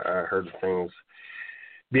when I heard things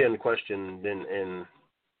being questioned in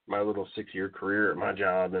my little 6-year career at my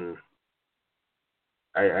job, and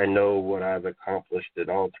I know what I've accomplished at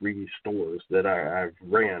all 3 stores that I've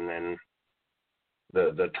ran, and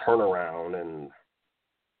the turnaround, and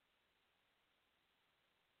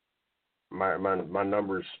my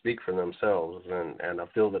numbers speak for themselves, and I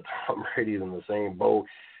feel that Tom Brady's in the same boat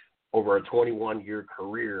over a 21-year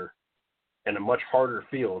career in a much harder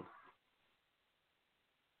field.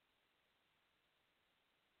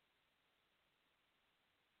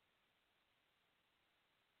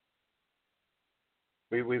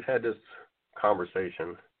 We've had this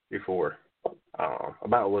conversation before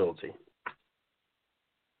about loyalty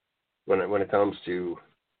when it comes to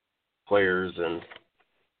players and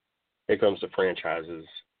it comes to franchises.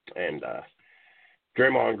 And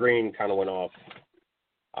Draymond Green kind of went off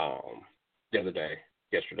yesterday,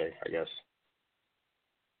 I guess.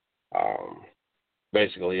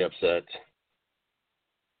 Basically upset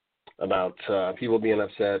about people being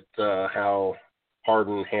upset how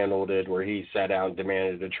Harden handled it, where he sat out and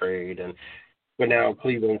demanded a trade, but now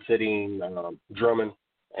Cleveland sitting Drummond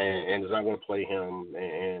and is not going to play him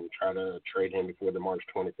and try to trade him before the March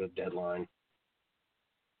 25th deadline.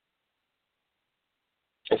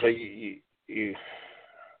 And so you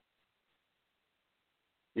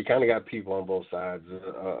kind of got people on both sides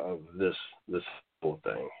of this whole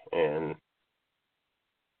thing, and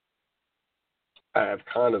I have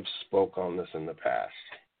kind of spoke on this in the past.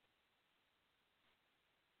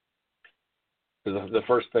 The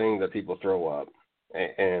first thing that people throw up,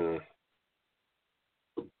 and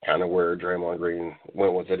kind of where Draymond Green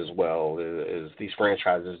went with it as well, is these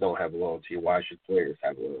franchises don't have loyalty. Why should players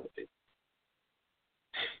have loyalty?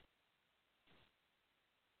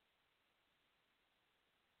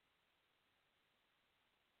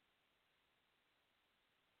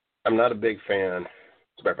 I'm not a big fan.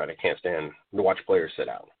 As a matter of fact, I can't stand to watch players sit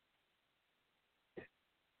out.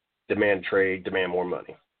 Demand trade, demand more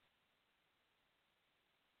money.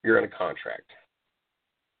 You're in a contract.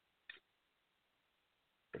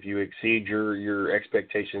 If you exceed your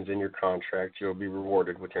expectations in your contract, you'll be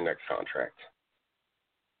rewarded with your next contract.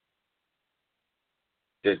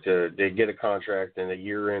 To get a contract and a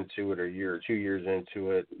year into it or 2 years into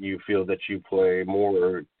it, you feel that you play more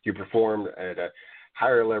or you perform at a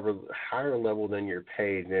higher level than you're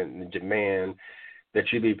paid, and demand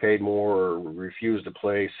that you be paid more or refuse to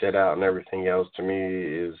play, sit out, and everything else, to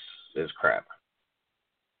me is crap.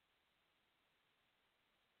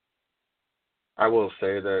 I will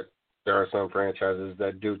say that there are some franchises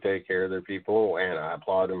that do take care of their people, and I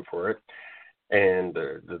applaud them for it. And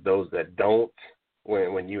those that don't,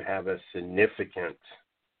 when you have a significant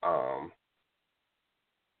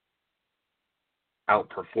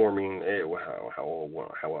outperforming, how I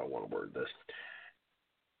want to word this,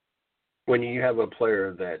 when you have a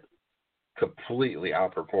player that completely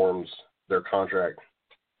outperforms their contract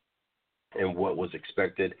and what was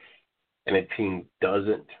expected, and a team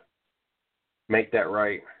doesn't make that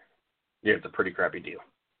right, yeah, it's a pretty crappy deal.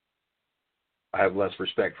 I have less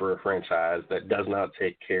respect for a franchise that does not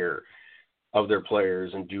take care of their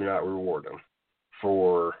players and do not reward them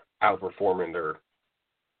for outperforming their,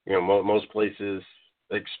 most places,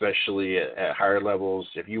 especially at higher levels,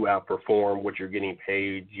 if you outperform what you're getting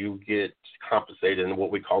paid, you get compensated in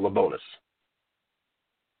what we call a bonus.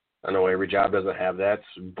 I know every job doesn't have that,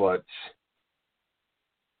 but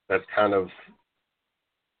that's kind of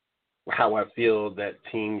how I feel that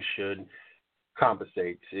teams should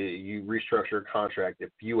compensate. You restructure a contract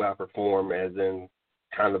if you outperform, as in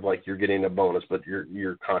kind of like you're getting a bonus, but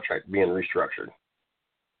your contract being restructured.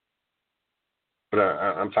 But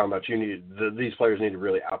I'm talking about these players need to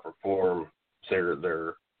really outperform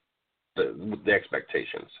the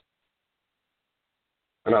expectations.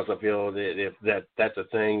 And I also feel that if that's a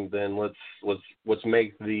thing, then let's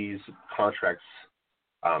make these contracts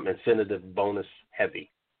incentive bonus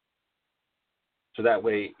heavy. So that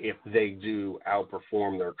way, if they do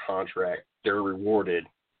outperform their contract, they're rewarded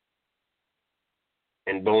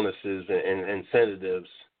in bonuses and incentives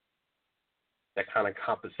that kind of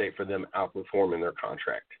compensate for them outperforming their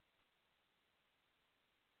contract.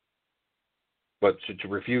 But to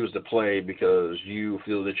refuse to play because you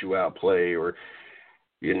feel that you outplay, or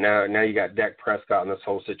now you got Dak Prescott in this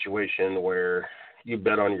whole situation where you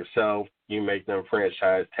bet on yourself, you make them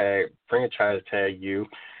franchise tag you.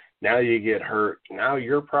 Now you get hurt. Now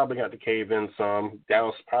you're probably going to cave in some.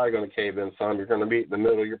 Dallas is probably going to cave in some. You're going to be in the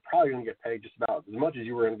middle. You're probably going to get paid just about as much as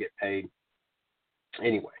you were going to get paid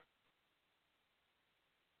anyway.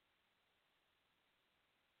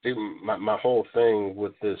 See, my whole thing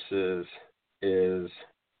with this is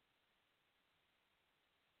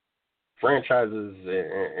franchises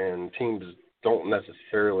and teams don't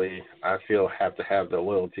necessarily, I feel, have to have the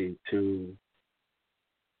loyalty to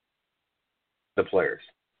the players.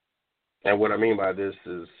 And what I mean by this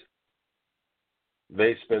is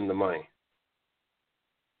they spend the money.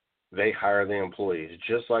 They hire the employees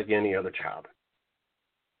just like any other job.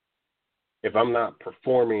 If I'm not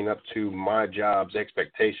performing up to my job's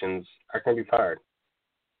expectations, I can be fired.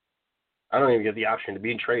 I don't even get the option to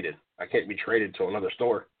be traded. I can't be traded to another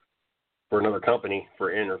store for another company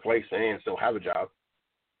for in replace and still have a job.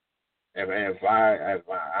 If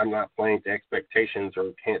I'm not playing to expectations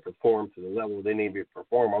or can't perform to the level they need to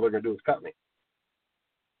perform, all they're going to do is cut me.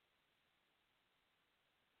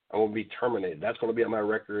 I will be terminated. That's going to be on my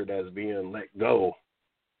record as being let go.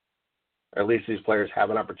 At least these players have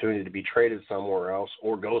an opportunity to be traded somewhere else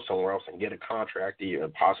or go somewhere else and get a contract,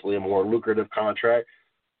 even possibly a more lucrative contract,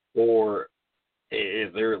 or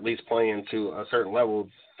if they're at least playing to a certain level,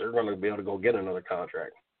 they're going to be able to go get another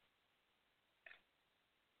contract.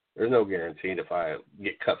 There's no guarantee if I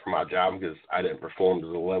get cut from my job because I didn't perform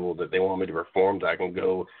to the level that they want me to perform, that I can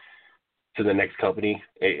go to the next company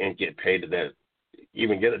and get paid to that,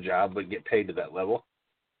 even get a job, but get paid to that level.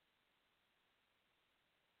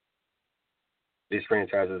 These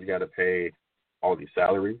franchises got to pay all these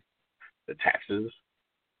salaries, the taxes,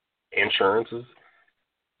 insurances,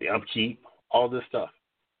 the upkeep, all this stuff.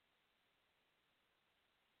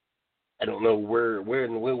 I don't know where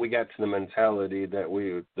we got to the mentality that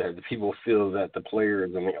the people feel that the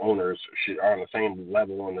players and the owners are on the same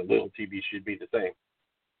level and the loyalty should be the same.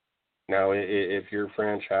 Now, if your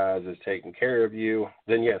franchise is taking care of you,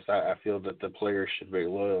 then yes, I feel that the players should be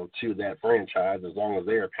loyal to that franchise as long as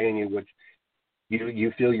they are paying you what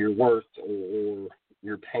you feel you're worth, or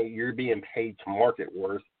you're being paid to market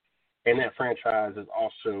worth, and that franchise is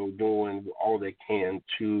also doing all they can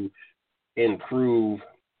to improve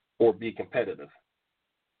or be competitive.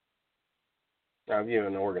 Now, if you're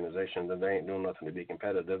an organization that they ain't doing nothing to be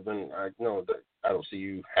competitive, then I know that I don't see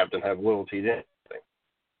you have to have loyalty to anything.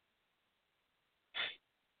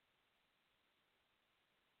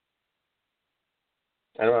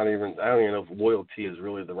 I don't even know if loyalty is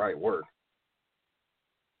really the right word.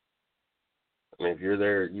 I mean, if you're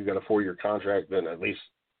there, you got a 4-year contract, then at least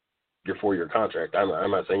your 4-year contract. I'm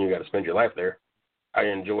not saying you got to spend your life there. I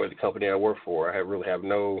enjoy the company I work for. I really have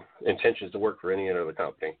no intentions to work for any other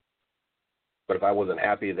company. But if I wasn't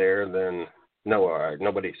happy there, then no,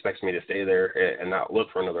 nobody expects me to stay there and not look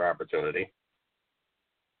for another opportunity.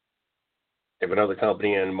 If another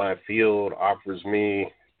company in my field offers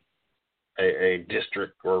me a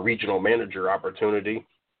district or regional manager opportunity,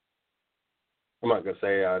 I'm not going to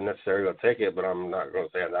say I necessarily will take it, but I'm not going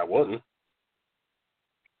to say I wouldn't.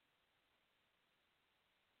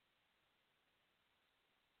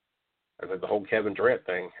 I think the whole Kevin Durant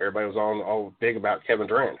thing, everybody was all big about Kevin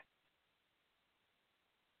Durant.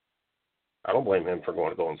 I don't blame him for going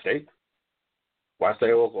to Golden State. Why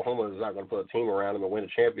say Oklahoma is not going to put a team around him and win a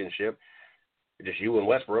championship? Just you and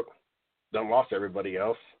Westbrook. Done lost everybody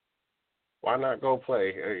else. Why not go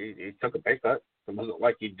play? He took a pay cut. It wasn't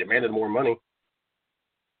like he demanded more money.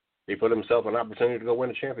 He put himself an opportunity to go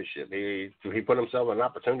win a championship. He put himself an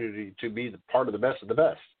opportunity to be part of the best of the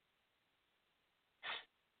best.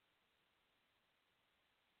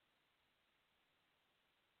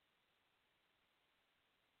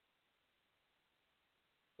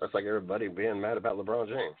 That's like everybody being mad about LeBron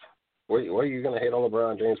James. What are you going to hate on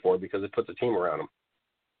LeBron James for? Because it puts a team around him.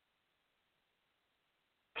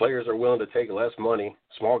 Players are willing to take less money,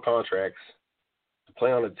 small contracts, to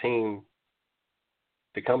play on a team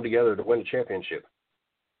to come together to win a championship.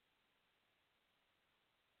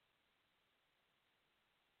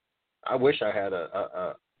 I wish I had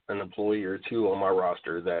an employee or two on my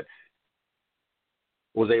roster that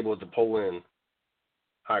was able to pull in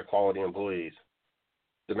high-quality employees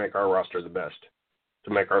to make our roster the best,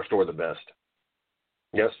 to make our store the best.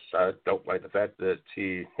 Yes, I don't like the fact that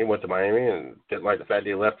he went to Miami, and didn't like the fact that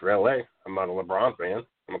he left for L.A. I'm not a LeBron fan.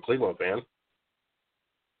 I'm a Cleveland fan.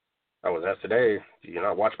 I was asked today, do you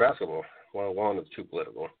not watch basketball? Well, one, it's too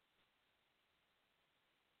political.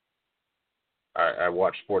 I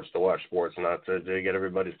watch sports to watch sports, not to get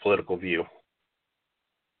everybody's political view.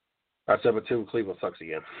 I said, but two, Cleveland sucks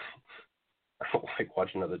again. I don't like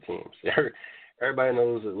watching other teams. Everybody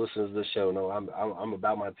knows that listens to this show. No, I'm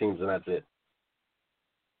about my teams, and that's it.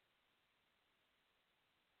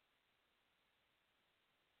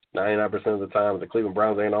 99% of the time, if the Cleveland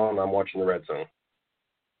Browns ain't on, I'm watching the Red Zone.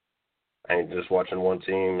 I ain't just watching one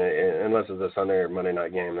team, unless it's a Sunday or Monday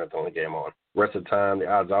night game. That's the only game on. Rest of the time, the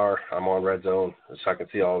odds are I'm on Red Zone, so I can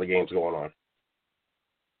see all the games going on.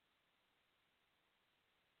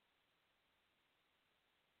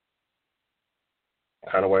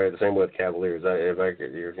 Kind of way the same way with Cavaliers. If I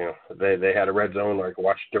could, they had a Red Zone, where I could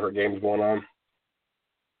watch different games going on.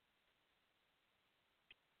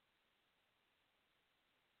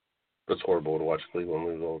 It's horrible to watch Cleveland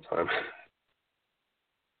lose all the time.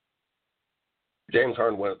 James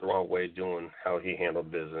Harden went the wrong way doing how he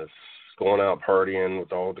handled business, going out partying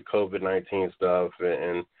with all the COVID-19 stuff.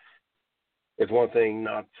 And it's one thing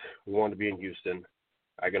not wanting to be in Houston.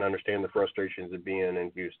 I can understand the frustrations of being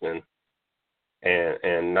in Houston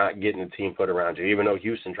and not getting a team put around you, even though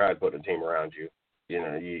Houston tried putting a team around you.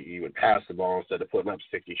 You would pass the ball instead of putting up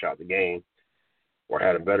 60 shots a game or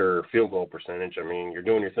had a better field goal percentage. I mean, you're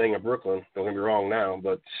doing your thing in Brooklyn. Don't get me wrong now,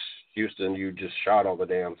 but Houston, you just shot all the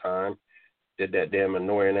damn time. Did that damn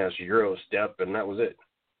annoying-ass Euro step, and that was it.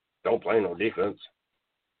 Don't play no defense.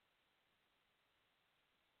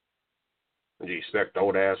 Do you expect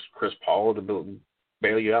old-ass Chris Paul to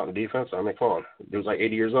bail you out in defense? I mean, come on. He was like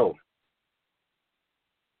 80 years old.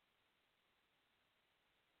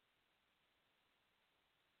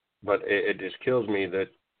 But it just kills me that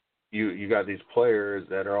you got these players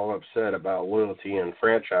that are all upset about loyalty and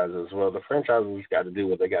franchises. Well, the franchises got to do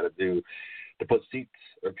what they got to do to put seats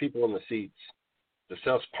or people in the seats, to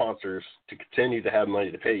sell sponsors, to continue to have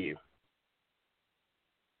money to pay you.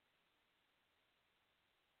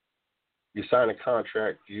 You sign a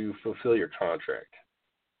contract, you fulfill your contract.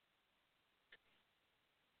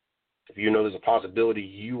 If you know there's a possibility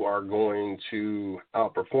you are going to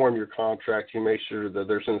outperform your contract, you make sure that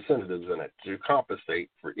there's incentives in it to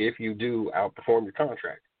compensate for if you do outperform your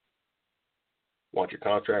contract. Once your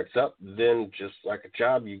contract's up, then just like a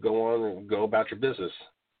job, you go on and go about your business.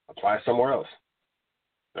 Apply somewhere else.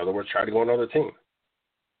 In other words, try to go on another team.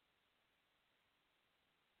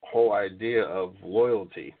 The whole idea of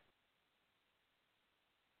loyalty.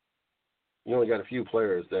 You only got a few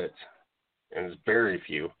players that, and it's very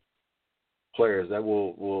few players that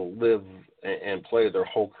will live and play their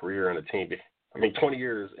whole career in a team. I mean, 20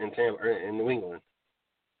 years in New England.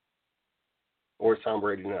 Where's Tom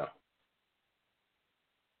Brady now?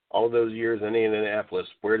 All those years in Indianapolis,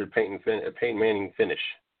 where did Peyton Manning finish?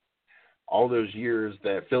 All those years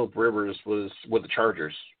that Philip Rivers was with the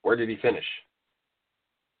Chargers, where did he finish?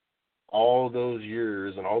 All those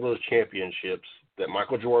years and all those championships that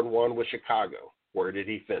Michael Jordan won with Chicago, where did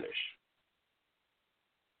he finish?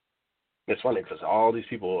 It's funny because all these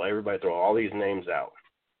people, everybody throw all these names out.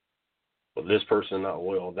 Well, this person not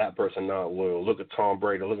loyal, that person not loyal. Look at Tom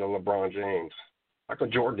Brady, look at LeBron James. Michael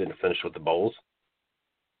Jordan didn't finish with the Bulls.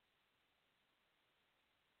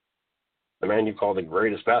 The man you call the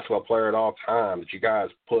greatest basketball player of all time that you guys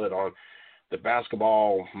put on the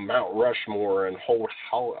basketball Mount Rushmore and hold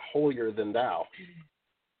holier than thou.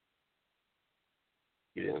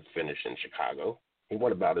 He didn't finish in Chicago. He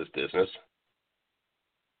went about his business.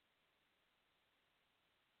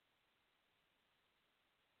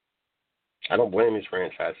 I don't blame these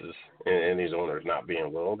franchises and these owners not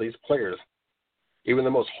being loyal. These players, even the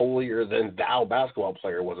most holier than thou basketball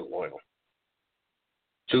player wasn't loyal.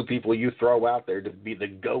 Two people you throw out there to be the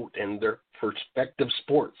GOAT in their respective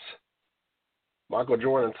sports. Michael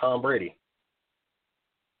Jordan and Tom Brady.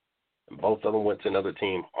 And both of them went to another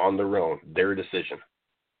team on their own, their decision.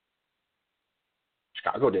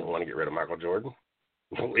 Chicago didn't want to get rid of Michael Jordan.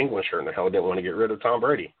 New England sure in the hell didn't want to get rid of Tom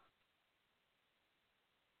Brady.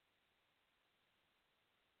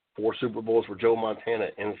 4 Super Bowls for Joe Montana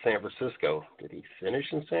in San Francisco. Did he finish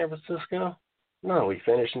in San Francisco? No, he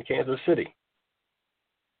finished in Kansas City.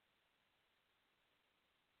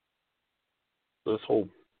 This whole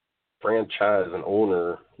franchise and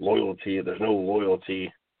owner loyalty, there's no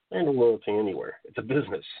loyalty, and no loyalty anywhere. It's a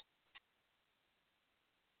business.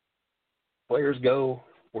 Players go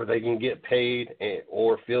where they can get paid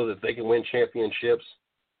or feel that they can win championships.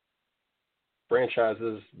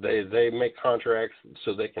 Franchises, they make contracts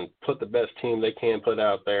so they can put the best team they can put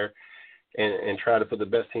out there and try to put the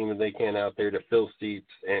best team that they can out there to fill seats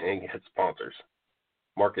and get sponsors,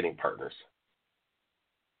 marketing partners.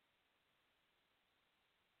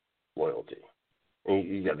 Loyalty. And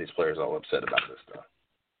you got these players all upset about this stuff.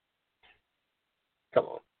 Come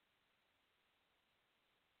on.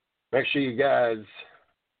 Make sure you guys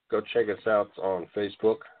go check us out on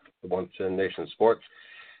Facebook, the 110 Nation Sports.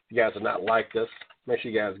 If you guys have not liked us, make sure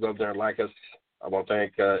you guys go up there and like us. I want to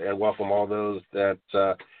thank and welcome all those that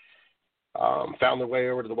found their way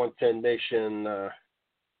over to the 110 Nation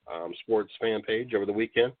Sports fan page over the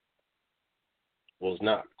weekend. Was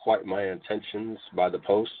not quite my intentions by the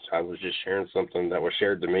post. I was just sharing something that was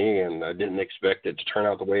shared to me, and I didn't expect it to turn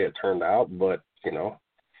out the way it turned out, but,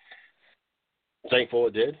 thankful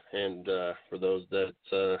it did. And for those that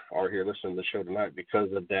are here listening to the show tonight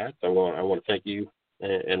because of that, I want to thank you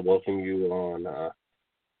and welcome you on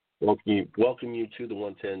welcome you to the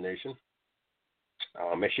 110 Nation.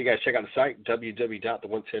 Make sure you guys check out the site,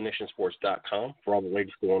 www.the110nationsports.com, for all the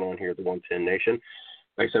latest going on here at the 110 Nation.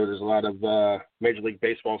 Like I said, there's a lot of Major League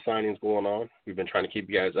Baseball signings going on. We've been trying to keep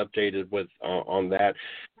you guys updated with on that.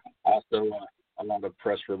 Also, a lot of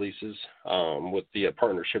press releases with the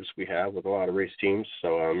partnerships we have with a lot of race teams.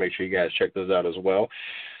 So make sure you guys check those out as well.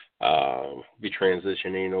 Be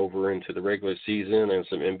transitioning over into the regular season and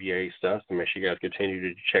some NBA stuff. So make sure you guys continue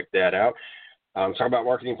to check that out. Talk about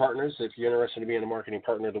marketing partners. If you're interested in being a marketing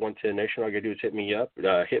partner of the 110 Nation, all you got to do is hit me up.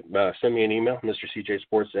 Send me an email,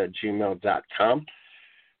 mrcjsports@gmail.com.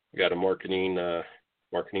 We got a marketing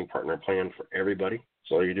partner plan for everybody.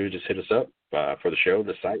 So all you do is just hit us up for the show,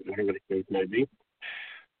 the site, whatever the case may be.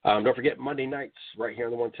 Don't forget Monday nights right here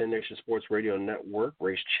on the 110 Nation Sports Radio Network,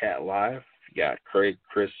 Race Chat Live. You got Craig,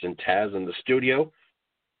 Chris, and Taz in the studio.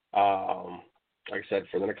 Like I said,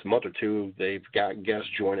 for the next month or two, they've got guests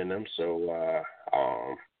joining them. So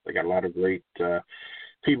they got a lot of great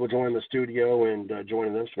people joining the studio and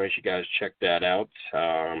joining them. So make sure you guys check that out.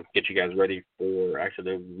 Get you guys ready for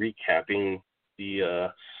actually recapping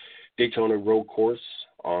the Daytona Road Course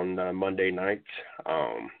on Monday night.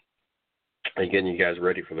 And getting you guys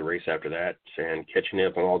ready for the race after that and catching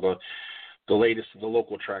up on all the latest of the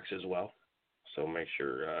local tracks as well. So make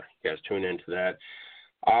sure you guys tune into that.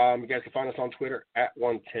 You guys can find us on Twitter at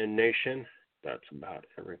 110 Nation. That's about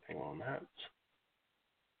everything on that.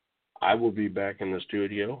 I will be back in the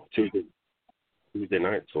studio Tuesday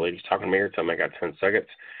night. So ladies, talking to me every time I got 10 seconds.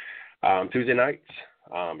 Tuesday night,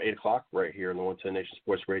 8 o'clock, right here on the 110 Nation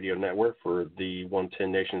Sports Radio Network for the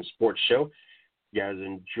 110 Nation Sports Show. You guys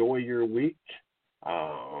enjoy your week.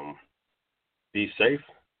 Be safe.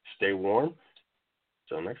 Stay warm.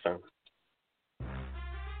 Until next time.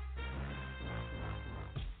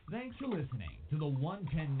 Thanks for listening to the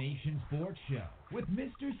 110 Nation Sports Show with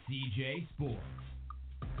Mr. CJ Sports.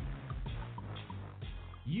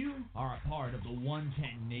 You are a part of the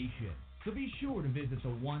 110 Nation, so be sure to visit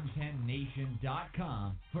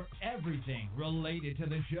the110nation.com for everything related to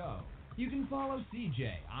the show. You can follow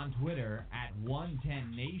CJ on Twitter at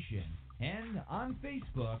 110 Nation and on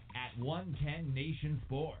Facebook at 110 Nation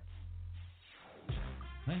Sports.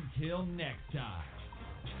 Until next time.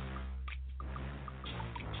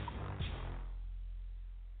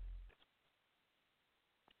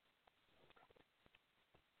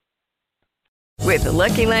 With the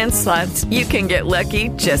Lucky Land Slots, you can get lucky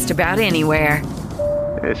just about anywhere.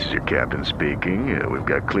 This is your captain speaking. We've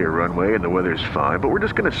got clear runway and the weather's fine, but we're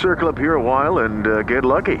just going to circle up here a while and get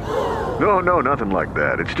lucky. No, nothing like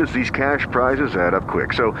that. It's just these cash prizes add up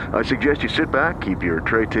quick. So I suggest you sit back, keep your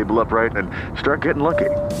tray table upright, and start getting lucky.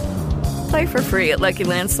 Play for free at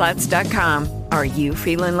LuckyLandSlots.com. Are you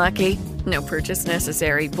feeling lucky? No purchase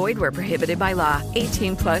necessary. Void where prohibited by law.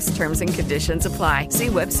 18+ terms and conditions apply. See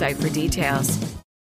website for details.